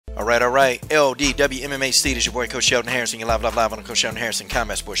All right. LDW MMA Steed is your boy, Coach Sheldon Harrison. You're live on the Coach Sheldon Harrison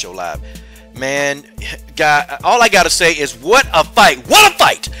Combat Sports Show Live. Man, all I got to say is what a fight. What a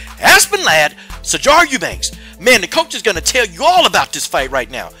fight. Aspen Ladd, Sijara Eubanks. Man, the coach is going to tell you all about this fight right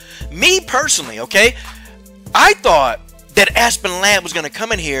now. Me personally, okay, I thought that Aspen Ladd was going to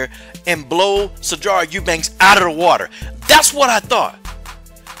come in here and blow Sijara Eubanks out of the water. That's what I thought.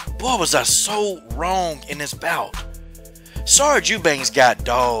 Boy, was I so wrong in this bout. Sijara Eubanks got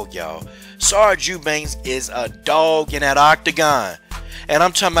dog, y'all. Sijara Eubanks is a dog in that octagon. And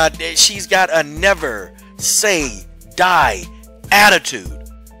I'm talking about she's got a never say die attitude.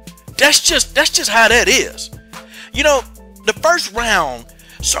 That's just how that is. You know, the first round,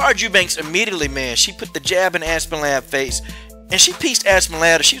 Sijara Eubanks immediately, man, she put the jab in Aspen Ladd's face. And she pieced Aspen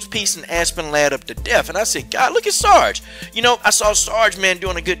Ladd. She was piecing Aspen Ladd up to death. And I said, God, look at Sarge. You know, I saw Sarge, man,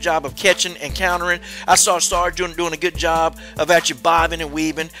 doing a good job of catching and countering. I saw Sarge doing a good job of actually bobbing and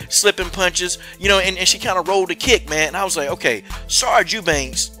weaving, slipping punches. You know, and she kind of rolled a kick, man. And I was like, okay, Sijara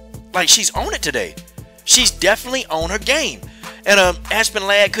Eubanks, like, she's on it today. She's definitely on her game. And Aspen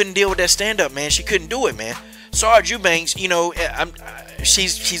Ladd couldn't deal with that stand-up, man. She couldn't do it, man. Sijara Eubanks, you know,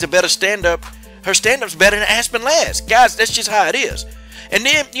 she's a better stand-up. Her stand-up's better than Aspen Ladd's. Guys, that's just how it is. And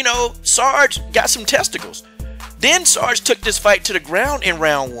then, you know, Sarge got some testicles. Then Sarge took this fight to the ground in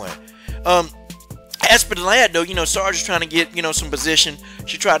round one. Aspen Ladd, though, you know, Sarge was trying to get, you know, some position.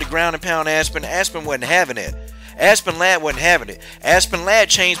 She tried to ground and pound Aspen. Aspen wasn't having it. Aspen Ladd wasn't having it. Aspen Ladd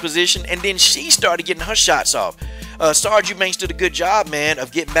changed position, and then she started getting her shots off. Sijara Eubanks did a good job, man,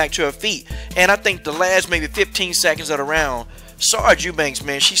 of getting back to her feet. And I think the last maybe 15 seconds of the round, Sijara Eubanks,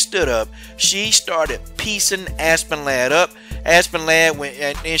 man, she stood up. She started piecing Aspen Ladd up. Aspen Ladd went,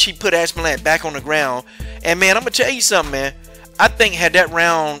 and she put Aspen Ladd back on the ground. And, man, I'm going to tell you something, man. I think if that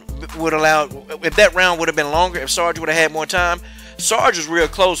round would have been longer, if Sarge would have had more time, Sarge was real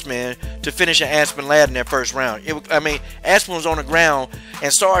close, man, to finishing Aspen Ladd in that first round. Aspen was on the ground,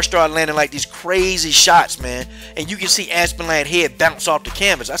 and Sarge started landing like these crazy shots, man. And you can see Aspen Ladd's head bounce off the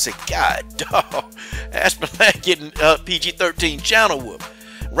canvas. I said, God, dog, Aspen Ladd getting PG-13 channel whoop.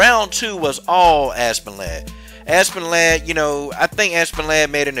 Round two was all Aspen Ladd. Aspen Ladd, you know, I think Aspen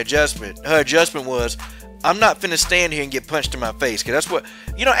Ladd made an adjustment. Her adjustment was, I'm not finna stand here and get punched in my face. Because that's what,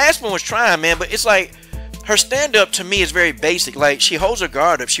 you know, Aspen was trying, man. But it's like, her stand-up to me is very basic. Like, she holds her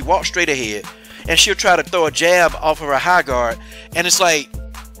guard up, she walks straight ahead, and she'll try to throw a jab off of her high guard. And it's like,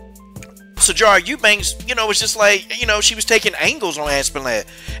 Sijara Eubanks, you know, it's just like, you know, she was taking angles on Aspen Ladd.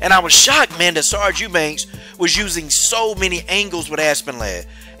 And I was shocked, man, that Sijara Eubanks was using so many angles with Aspen Ladd.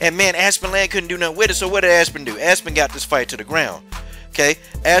 And, man, Aspen Ladd couldn't do nothing with it. So what did Aspen do? Aspen got this fight to the ground. Okay?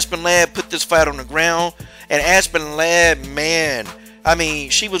 Aspen Ladd put this fight on the ground. And Aspen Ladd, man, I mean,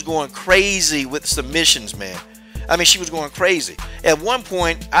 she was going crazy with submissions, man. I mean, she was going crazy. At one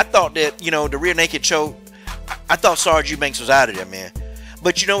point, I thought that, you know, the rear naked choke, I thought Sijara Eubanks was out of there, man.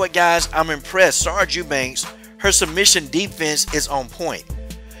 But you know what, guys? I'm impressed. Sijara Eubanks, her submission defense is on point.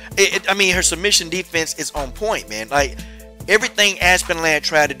 Her submission defense is on point, man. Like, everything Aspen Ladd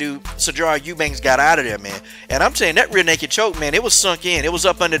tried to do, Sijara Eubanks got out of there, man. And I'm saying that rear naked choke, man, it was sunk in. It was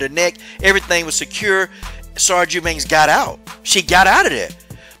up under the neck. Everything was secure. Sijara Eubanks got out. She got out of there.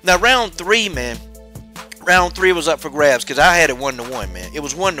 Now, round three, man. Round three was up for grabs because I had it 1-1, man. It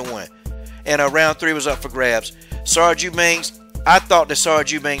was 1-1. And round three was up for grabs. Sijara Eubanks, I thought that Sijara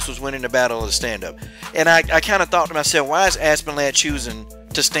Eubanks was winning the battle of the stand-up. And I kind of thought to myself, why is Aspen Ladd choosing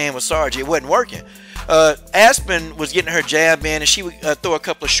to stand with Sarge? It wasn't working. Aspen was getting her jab in, and she would throw a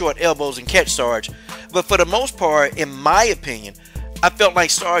couple of short elbows and catch Sarge. But for the most part, in my opinion, I felt like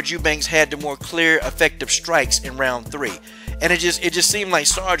Sijara Eubanks had the more clear, effective strikes in round three. And it just seemed like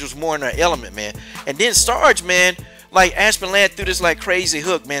Sarge was more in her element, man. And then Sarge, man, like Aspen Ladd threw this like crazy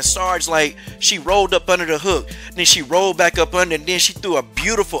hook, man. Sarge, like, she rolled up under the hook, then she rolled back up under, and then she threw a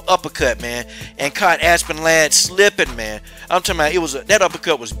beautiful uppercut, man, and caught Aspen Ladd slipping, man. I'm talking about, that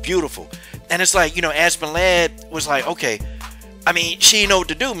uppercut was beautiful. And it's like, you know, Aspen Ladd was like, okay, I mean, she didn't know what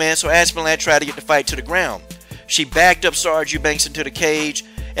to do, man. So Aspen Ladd tried to get the fight to the ground. She backed up Sijara Eubanks into the cage,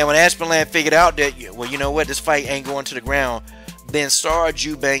 and when Aspen Ladd figured out that, well, you know what, this fight ain't going to the ground, then Sijara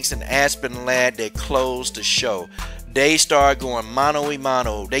Eubanks and Aspen Ladd, they closed the show. They started going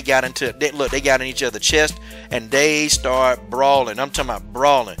mano-y-mano. They got in each other's chest, and they start brawling. I'm talking about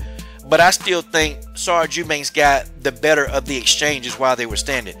brawling. But I still think Sijara Eubanks got the better of the exchanges while they were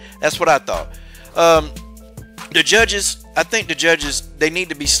standing. That's what I thought. The judges, I think the judges, they need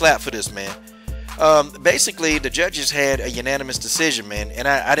to be slapped for this, man. Basically, the judges had a unanimous decision, man, and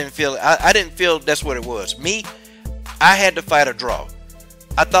I didn't feel that's what it was. Me, I had to fight a draw.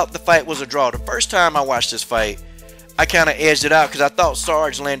 I thought the fight was a draw. The first time I watched this fight, I kind of edged it out because I thought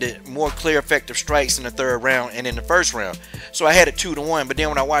Sarge landed more clear effective strikes in the third round and in the first round. So I had it 2-1. But then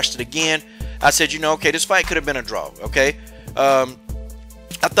when I watched it again, I said, you know, okay, this fight could have been a draw. Okay. I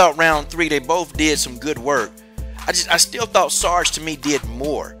thought round 3 they both did some good work. I still thought Sarge to me did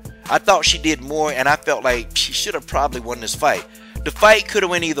more. I thought she did more, and I felt like she should have probably won this fight. The fight could have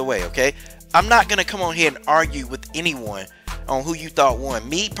went either way. Okay. I'm not gonna come on here and argue with anyone on who you thought won.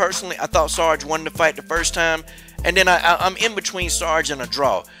 Me personally, I thought Sarge won the fight the first time, and then I'm in between Sarge and a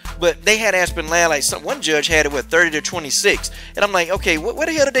draw. But they had Aspen Ladd, like one judge had it with 30-26, and I'm like, okay, where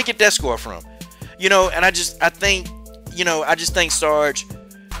the hell did they get that score from? You know, and I just think Sarge,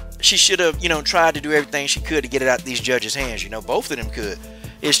 she should have, you know, tried to do everything she could to get it out these judges' hands. You know, both of them could.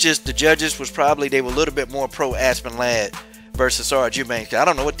 It's just the judges was probably, they were a little bit more pro Aspen Ladd versus Sijara Eubanks. I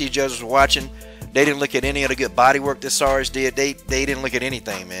don't know what these judges were watching. They didn't look at any of the good body work that Sarge did. They didn't look at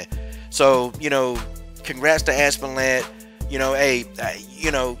anything, man. So, you know, congrats to Aspen Ladd. You know, hey,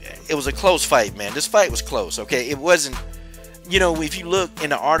 you know, it was a close fight, man. This fight was close, okay? It wasn't, you know, if you look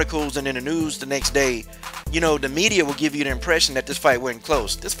in the articles and in the news the next day, you know, the media will give you the impression that this fight wasn't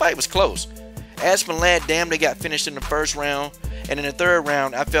close. This fight was close. Aspen Ladd damn near got finished in the first round. And in the third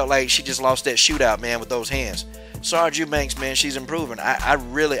round, I felt like she just lost that shootout, man, with those hands. Sijara Eubanks, man, she's improving.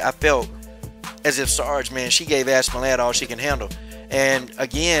 I felt as if Sarge, man, she gave Aspen Ladd all she can handle. And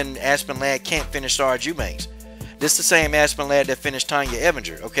again, Aspen Ladd can't finish Sijara Eubanks. This is the same Aspen Ladd that finished Tanya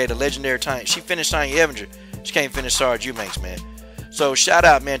Evinger, okay, the legendary Tanya. She finished Tanya Evinger. She can't finish Sijara Eubanks, man. So shout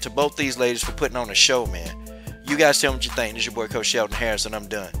out, man, to both these ladies for putting on a show, man. You guys tell me what you think. This is your boy, Coach Sheldon Harris, and I'm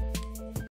done.